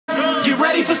Get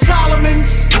ready for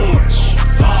Solomon's Porch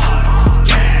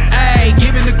Podcast. Hey,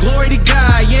 giving the glory to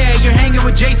God. Yeah, you're hanging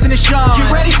with Jason and Sean.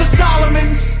 Get ready for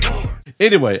Solomon's.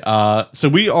 Anyway, so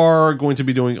we are going to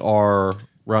be doing our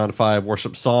round 5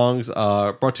 worship songs,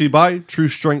 brought to you by True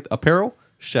Strength Apparel.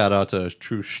 Shout out to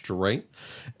True Strength.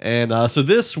 And so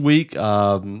this week,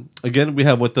 again, we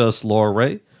have with us Lora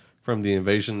Ray from the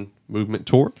Invasion Movement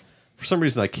Tour. For some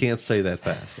reason, I can't say that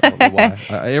fast. I don't know why.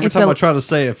 Every time I try to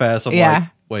say it fast, I'm like,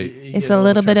 wait. It's a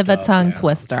little bit of a tongue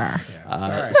twister.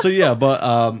 So yeah,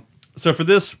 but so for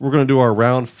this, we're going to do our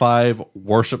round 5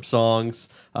 worship songs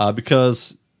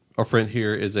because our friend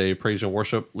here is a praise and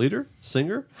worship leader,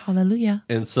 singer. Hallelujah.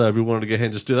 And so we wanted to go ahead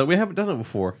and just do that. We haven't done it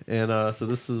before. And so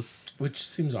this is... Which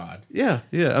seems odd. Yeah.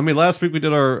 I mean, last week we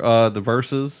did our the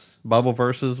verses, Bible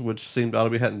verses, which seemed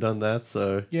odd we hadn't done that.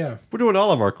 So yeah, we're doing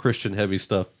all of our Christian heavy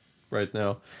stuff right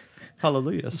now.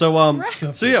 Hallelujah. So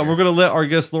so yeah, we're going to let our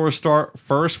guest Lora start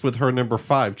first with her number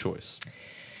 5 choice.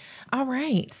 All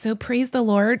right. So praise the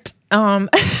Lord.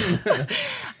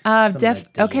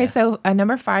 Okay, so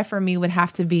number 5 for me would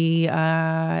have to be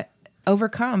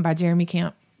Overcome by Jeremy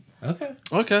Camp. Okay.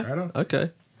 Right on.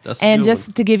 Okay. And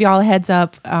just to give you all a heads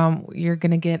up, you're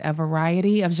going to get a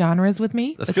variety of genres with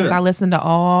me. That's because good. I listen to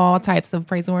all types of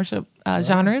praise and worship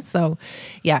genres. So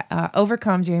yeah,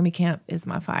 Overcome, Jeremy Camp is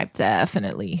my 5,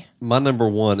 definitely. My number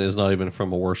 1 is not even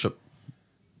from a worship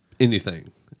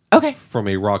anything. Okay. It's from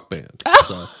a rock band.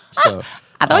 So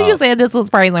I thought you said this was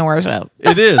praise and worship.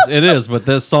 It is, but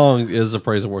this song is a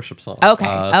praise and worship song. Okay,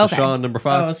 so Sean, number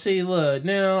 5. Oh, see, look,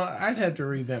 now I'd have to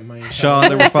revamp my entire Sean,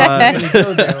 number 5. I'm gonna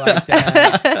go there like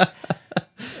that.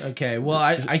 Okay, well,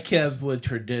 I kept with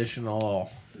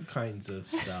traditional kinds of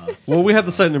stuff. Well, we have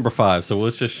the same number 5, so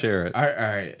let's just share it. All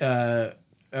right.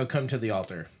 Come to the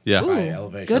altar. Yeah. Ooh,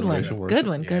 Elevation. good one. Elevation Good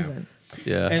one. Yeah. Good one.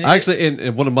 Yeah. And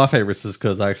and one of my favorites is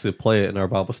because I actually play it in our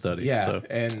Bible study. Yeah, So.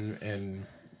 and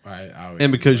I always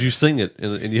And because enjoy you it. sing it,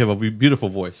 and you have a beautiful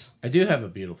voice. I do have a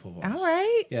beautiful voice. All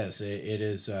right. Yes, it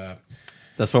is.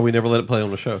 That's why we never let it play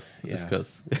on the show. Yeah. It's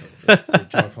because It's a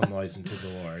joyful noise unto the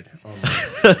Lord.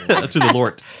 to the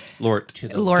Lord. To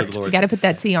the Lord, you got to put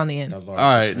that T on the end. Lord. All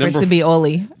right, For it to be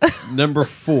Oli. number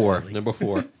 4.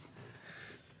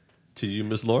 To you,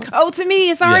 Miss Laura. Oh, to me,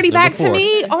 it's already number back 4. to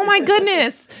me. Oh my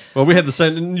goodness. Well, we have the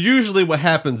same. And usually, what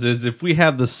happens is if we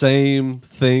have the same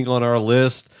thing on our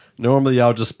list, normally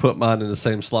I'll just put mine in the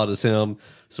same slot as him,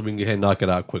 so we can go ahead and knock it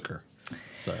out quicker.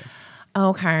 So.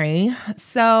 Okay,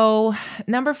 so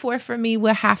number 4 for me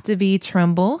will have to be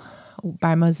 "Tremble"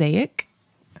 by Mosaic.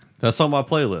 That's on my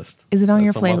playlist. Is it on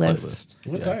your That's my playlist?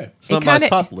 Okay. It's not my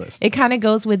top list. It kind of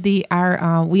goes with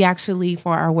we actually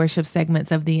for our worship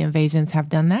segments of the Invasions have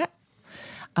done that.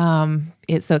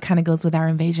 So it kind of goes with our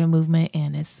Invasion movement,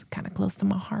 and it's kind of close to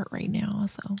my heart right now.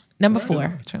 So number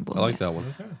 4, "Tremble." I like that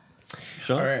one. Okay.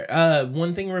 Sean? All right.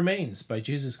 One Thing Remains by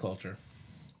Jesus Culture.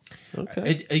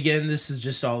 Okay. Again, this is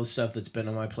just all the stuff that's been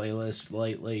on my playlist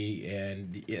lately,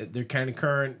 and they're kind of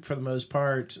current for the most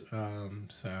part.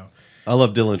 So I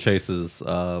love Dylan Chase's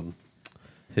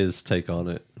his take on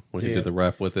it when he did the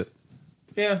rap with it.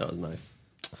 Yeah, That was nice.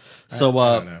 So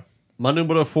I don't know. my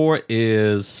number 4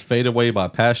 is "Fade Away" by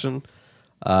Passion.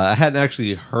 I hadn't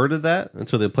actually heard of that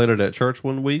until they played it at church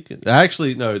one week.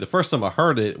 Actually, no, the first time I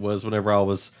heard it was whenever I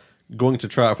was going to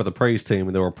try it for the praise team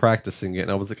and they were practicing it,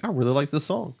 and I was like, I really like this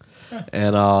song. Yeah.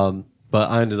 And but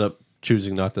I ended up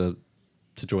choosing not to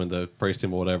join the praise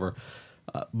team or whatever.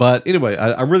 But anyway,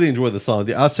 I really enjoy the song.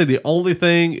 I'd say the only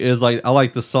thing is I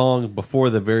like the song before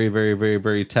the very, very, very,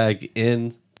 very tag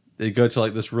in. They go to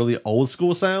like this really old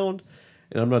school sound,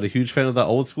 and I'm not a huge fan of that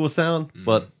old school sound,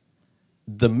 but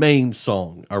the main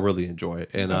song I really enjoy.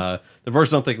 And the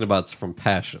version I'm thinking about is from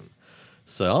Passion.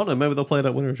 So I don't know, maybe they'll play it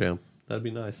at Winter Jam. That'd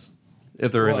be nice.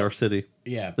 If they're in our city.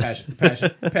 Yeah,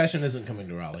 Passion isn't coming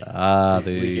to Raleigh.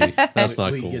 That's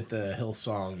not cool. We get the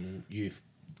Hillsong Youth.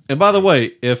 And by the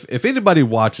way, if anybody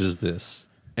watches this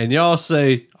and y'all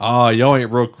say, "Oh, y'all ain't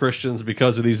real Christians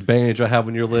because of these bands you have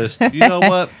on your list," you know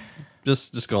what?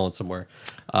 Just go on somewhere.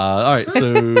 All right,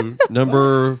 so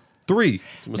number 3.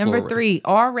 Number 3,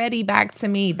 already back to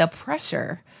me, "The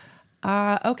Pressure."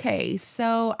 Okay,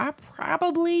 so I'm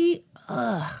probably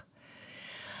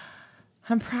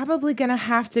gonna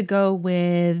have to go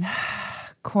with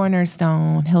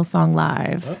Cornerstone, Hillsong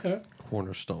Live. Okay.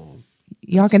 Cornerstone.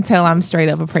 Y'all can tell I'm straight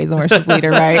up a praise and worship leader,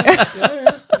 right?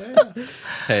 Yeah.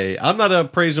 Hey, I'm not a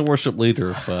praise and worship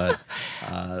leader, but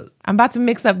I'm about to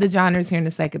mix up the genres here in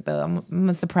a second, though. I'm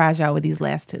gonna surprise y'all with these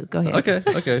last 2. Go ahead.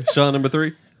 Okay. Sean, number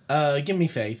 3. Give Me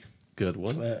Faith. Good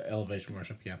one. Elevation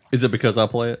Worship. Yeah. Is it because I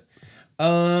play it?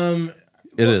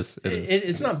 It is.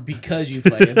 It's not because you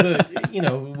play it,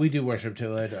 but we do worship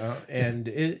to it, and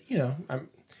it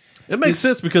it makes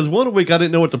sense because one week I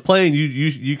didn't know what to play, and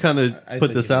you kind of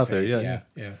put this out there. Yeah.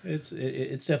 It's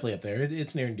definitely up there.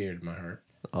 It's near and dear to my heart.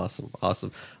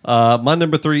 Awesome. My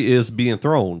number 3 is "Be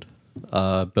Enthroned."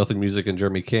 Bethel Music and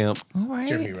Jeremy Camp. All right.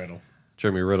 Jeremy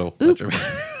Riddle. Not Jeremy.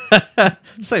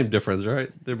 Same difference,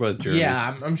 right? They're both Jeremys.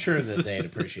 Yeah, I'm sure that they'd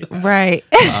appreciate that. Right.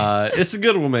 It's a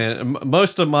good one, man.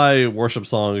 Most of my worship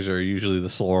songs are usually the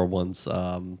slower ones.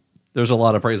 There's a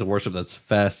lot of praise and worship that's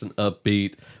fast and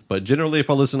upbeat, but generally, if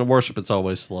I listen to worship, it's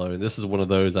always slow. And this is one of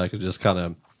those I could just kind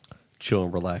of chill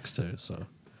and relax to. So,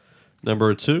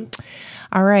 number 2.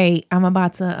 All right. I'm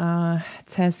about to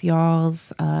test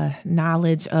y'all's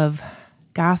knowledge of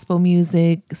gospel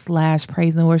music /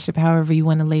 praise and worship, however you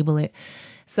want to label it.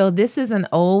 So this is an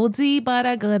oldie but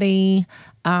a goodie.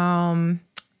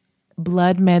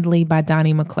 Blood Medley by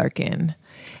Donnie McClurkin.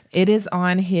 It is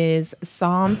on his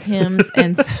Psalms, Hymns,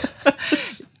 and...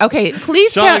 Okay,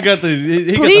 please Sean got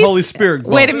the Holy Spirit.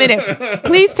 Wait a minute.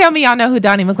 Please tell me y'all know who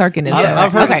Donnie McClurkin is.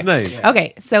 I've heard his name.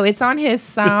 Okay, so it's on his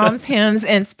Psalms, Hymns,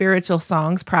 and Spiritual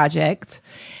Songs project.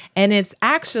 And it's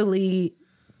actually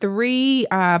 3,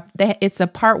 it's a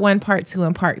part 1, part 2,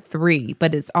 and part 3,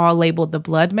 but it's all labeled the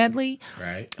Blood Medley.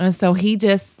 Right. And so he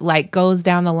just goes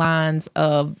down the lines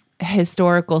of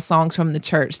historical songs from the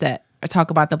church that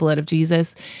talk about the blood of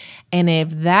Jesus. And if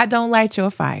that don't light your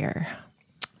fire,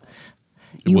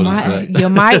 you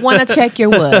might want to check your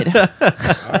wood.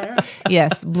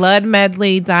 Yes, Blood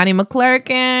Medley, Donnie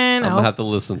McClurkin. I'm gonna have to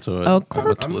listen to it.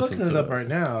 I'm looking it up right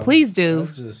now. Please do.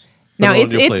 Now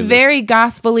it's very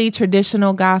gospel-y,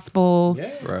 traditional gospel.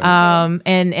 Yeah. Right.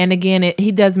 And again,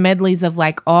 he does medleys of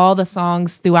all the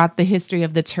songs throughout the history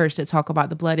of the church that talk about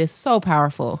the blood. Is so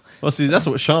powerful. Well, see, that's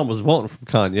what Sean was wanting from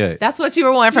Kanye. That's what you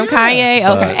were wanting from Kanye.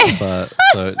 Okay. But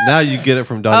so now you get it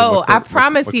from Donnie. I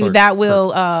promise you that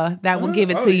will give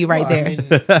it to you right there. I mean,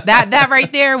 that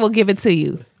right there will give it to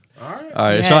you. All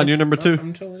right. Yes. Sean, you're number 2.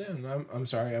 I'm totally down. I'm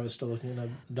sorry, I was still looking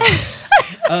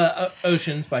at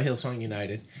Oceans by Hillsong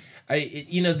United.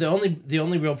 The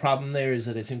only real problem there is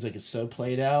that it seems like it's so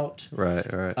played out. Right.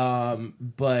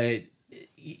 But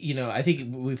I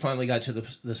think we finally got to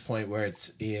this point where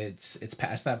it's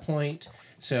past that point.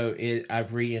 So I've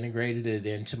reintegrated it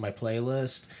into my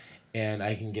playlist, and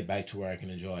I can get back to where I can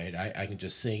enjoy it. I can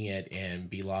just sing it and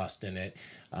be lost in it.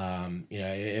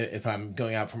 If I'm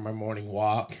going out for my morning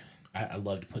walk, I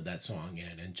love to put that song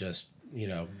in and just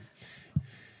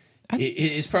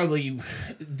It's probably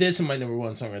this and my number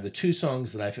 1 song are the 2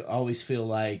 songs that I always feel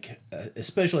like,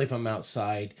 especially if I'm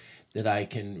outside, that I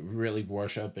can really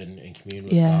worship and commune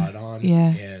with God on.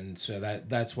 Yeah. And so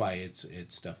that's why it's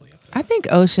definitely up there. I think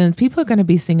Oceans, people are going to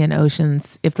be singing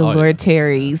Oceans if the Lord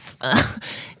tarries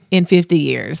in 50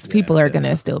 years. People are going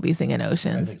to still be singing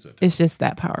Oceans. I think so too. It's just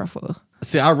that powerful.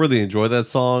 See, I really enjoy that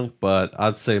song, but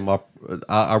I'd say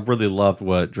I really loved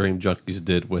what Dream Junkies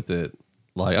did with it.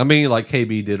 Like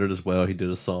KB did it as well. He did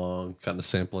a song kind of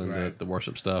sampling the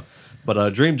worship stuff.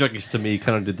 But Dream Junkies to me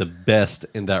kind of did the best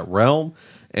in that realm.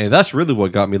 And that's really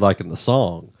what got me liking the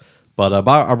song. But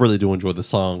I really do enjoy the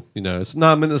song. It's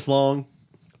 9 minutes long,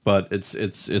 but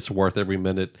it's worth every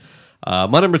minute.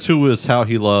 My number 2 is How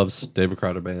He Loves, David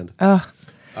Crowder Band.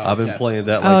 I've been playing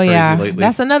that crazy lately.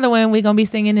 That's another one we're going to be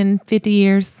singing in 50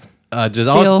 years. I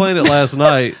was playing it last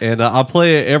night, and I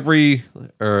play it every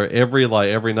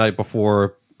night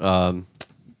before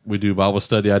we do Bible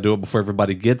study. I do it before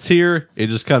everybody gets here. It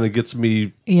just kind of gets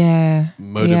me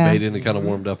motivated and kind of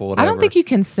warmed up or whatever. I don't think you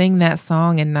can sing that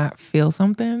song and not feel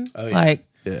something. Oh,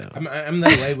 yeah. I'm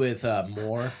that way with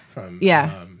More from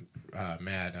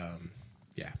Matt.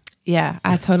 Yeah,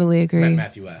 I totally agree.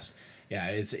 Matthew West. Yeah,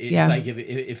 it's like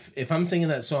if I'm singing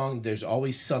that song, there's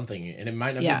always something, and it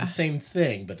might not be the same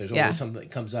thing, but there's always something that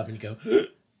comes up, and you go,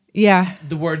 yeah,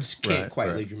 the words can't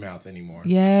quite leave your mouth anymore.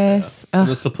 Yes,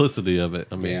 the simplicity of it.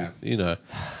 I mean,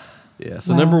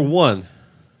 So number 1,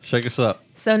 shake us up.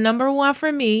 So number 1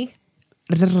 for me,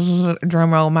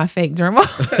 drum roll, my fake drum roll,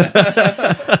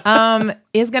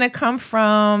 is gonna come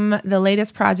from the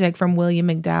latest project from William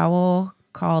McDowell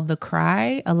called The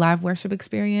Cry, a live worship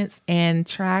experience, and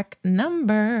track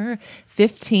number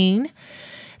 15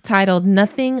 titled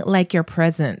Nothing Like Your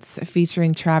Presence,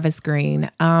 featuring Travis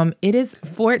Green. It is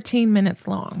 14 minutes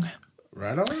long.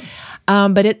 Right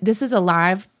on. But this is a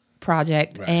live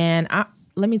project, and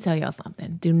let me tell y'all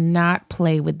something. Do not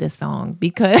play with this song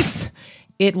because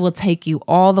it will take you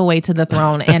all the way to the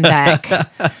throne and back.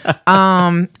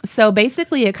 So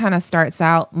basically it kind of starts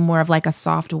out more of like a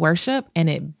soft worship, and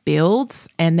it builds,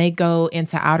 and they go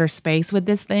into outer space with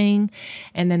this thing,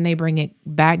 and then they bring it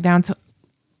back down to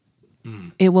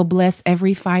It will bless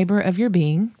every fiber of your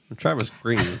being. Travis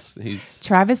Green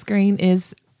Travis Green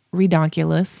is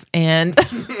redonkulous and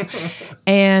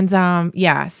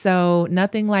yeah, so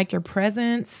nothing like your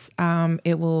presence.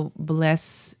 It will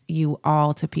bless you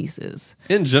all to pieces.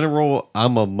 In general,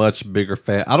 I'm a much bigger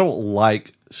fan. I don't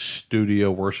like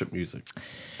studio worship music.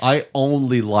 I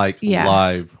only like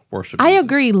live worship music. I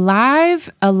agree.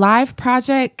 A live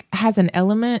project has an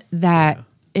element that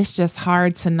it's just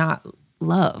hard to not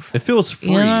love. It feels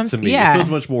free to me. Yeah. It feels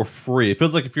much more free. It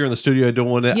feels like if you're in the studio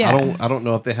doing it, Yeah. I don't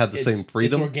know if they have the same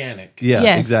freedom. It's organic. Yeah,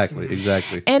 Yes.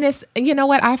 exactly. And it's, you know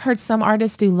what? I've heard some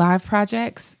artists do live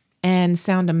projects and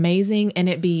sound amazing, and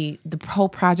the whole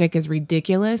project is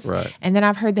ridiculous. Right. And then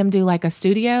I've heard them do like a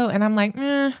studio, and I'm like,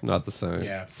 Not the same.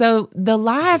 Yeah. So the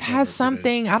live has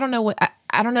something, I don't know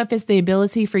I don't know if it's the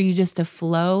ability for you just to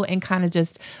flow and kind of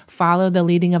just follow the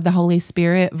leading of the Holy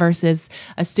Spirit versus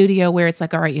a studio where it's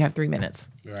like, all right, you have 3 minutes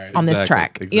on this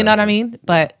track. Exactly. You know what I mean?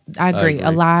 But I agree.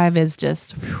 A live is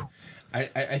just... Whew.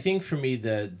 I think for me,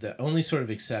 the only sort of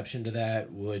exception to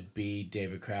that would be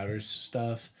David Crowder's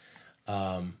stuff.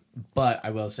 But I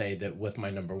will say that with my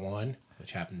number one,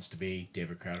 which happens to be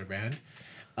David Crowder Band,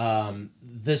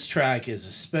 this track is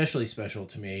especially special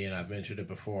to me, and I've mentioned it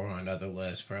before on other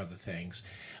lists for other things.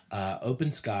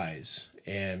 Open Skies,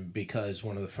 and because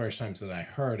one of the first times that I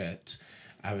heard it,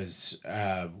 I was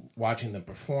watching them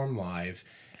perform live,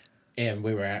 and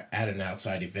we were at an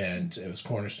outside event. It was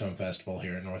Cornerstone Festival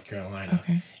here in North Carolina.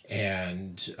 Okay.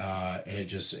 And it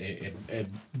just it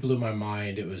blew my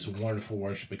mind. It was a wonderful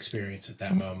worship experience at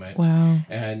that moment. Wow.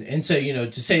 And so, you know,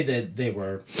 to say that they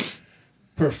were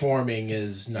performing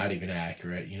is not even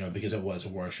accurate, you know, because it was a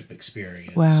worship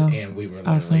experience. Wow. And we were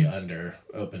That's literally awesome. under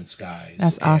open skies.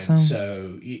 That's and awesome.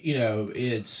 So, you know,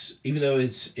 it's, even though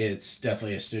it's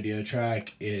definitely a studio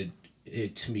track, it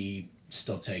to me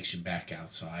still takes you back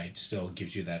outside, still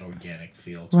gives you that organic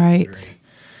feel to a Right. degree. So,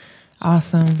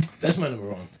 Awesome. that's my number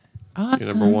one. Awesome. Your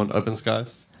number one, Open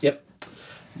Skies? Yep.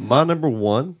 My number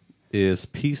one is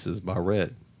Pieces by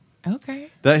Red. Okay.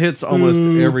 That hits almost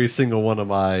every single one of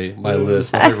my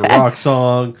list. My favorite rock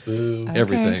song,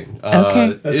 everything.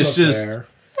 Okay. That's It's not just, fair.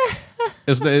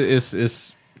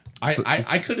 it's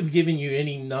I could have given you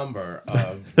any number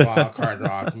of rock, hard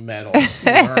rock, metal,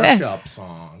 worship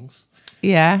songs.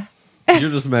 Yeah.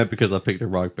 You're just mad because I picked a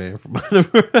rock band for my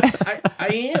number.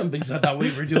 I am, because I thought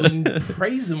we were doing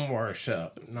praise and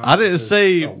worship. not I didn't just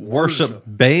say a worship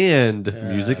band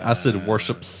music. I said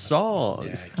worship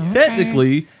songs. yeah. Okay.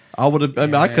 Technically, I would have. I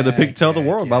mean, I could have picked "Tell the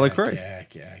World" by Lecrae.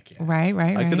 Right.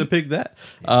 I could have picked that.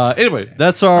 Anyway,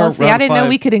 that's our. Oh, see, I round didn't know five.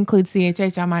 we could include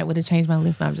CHH. I might would have changed my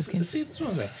list. No, I'm just kidding. See, that's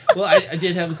what I'm saying. Well, I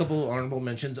did have a couple of honorable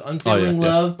mentions. Unfailing yeah.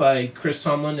 Love by Chris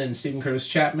Tomlin and Stephen Curtis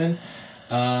Chapman.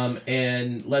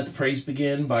 And Let the Praise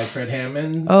Begin by Fred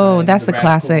Hammond. Oh, and that's The a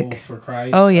classic. Radical For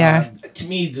Christ. Oh, yeah. To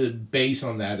me, the bass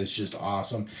on that is just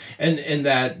awesome. And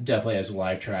that definitely as a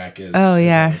live track is Oh,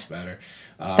 yeah. is better.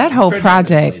 That whole Fred Hammond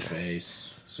project. plays bass.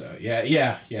 So, yeah,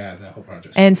 that whole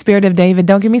project. And Spirit of David.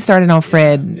 Don't get me started on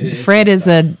Fred. it's Fred good is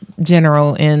a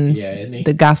general in Yeah, isn't he?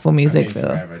 the gospel I music mean, field.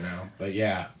 forever now. But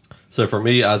yeah. So for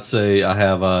me, I'd say I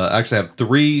have actually have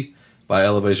 3 by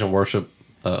Elevation Worship: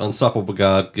 Unstoppable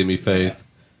God, Give Me Faith. Yeah.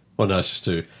 Well, no, it's just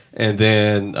 2. And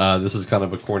then this is kind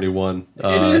of a corny one.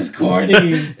 It is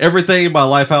corny. Everything by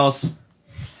Lifehouse.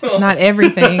 Not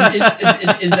everything.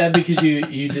 Is that because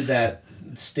you did that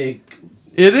stick?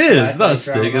 It is. Life It's not a like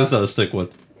stick. drama? It's not a stick one.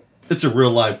 It's a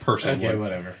real live person Okay, one.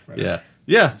 whatever.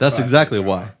 Yeah, that's Life exactly like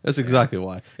why. drama. That's exactly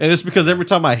why. And it's because every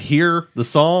time I hear the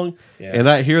song Yeah. and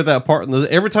I hear that part,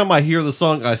 every time I hear the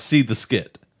song, I see the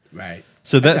skit. Right.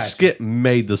 So that gotcha. skit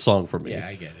made the song for me. Yeah,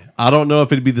 I get it. I don't know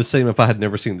if it'd be the same if I had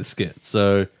never seen the skit.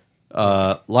 So,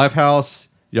 Lifehouse,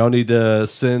 y'all need to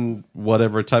send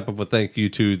whatever type of a thank you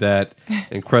to that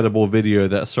incredible video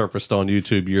that surfaced on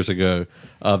YouTube years ago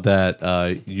of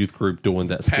that youth group doing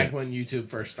that Back skit. when YouTube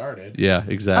first started. Yeah,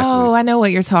 exactly. Oh, I know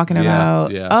what you're talking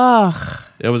about. yeah. Oh,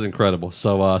 It was incredible.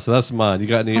 So, so that's mine. You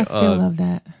got any? I still love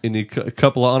that. Any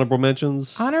couple of honorable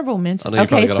mentions? Honorable mention. I know you Okay,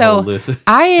 probably got a whole so list.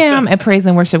 I am a praise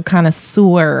and worship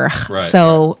connoisseur. Right,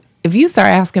 So if you start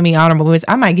asking me honorable mention,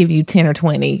 I might give you 10 or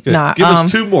 20. Good. Nah, Give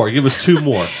us 2 more. Give us 2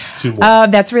 more. 2 more.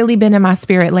 that's really been in my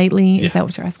spirit lately. Is Yeah. that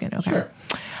what you're asking? Okay. Sure.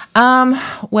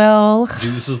 Well,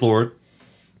 Jesus is Lord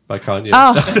by Kanye.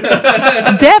 Oh.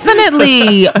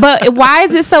 definitely. But why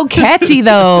is it so catchy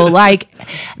though? Like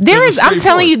there It's is, I'm telling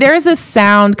straightforward. you, there is a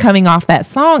sound coming off that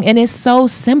song and it's so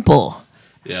simple.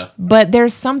 Yeah. But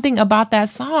there's something about that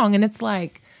song and it's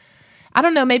like, I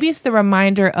don't know, maybe it's the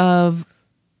reminder of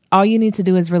all you need to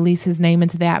do is release his name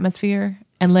into the atmosphere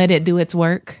and let it do its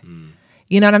work.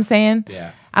 You know what I'm saying?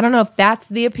 Yeah. I don't know if that's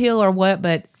the appeal or what,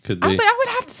 but Could be. I would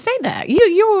have to say that.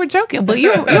 You were joking, but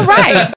you're right.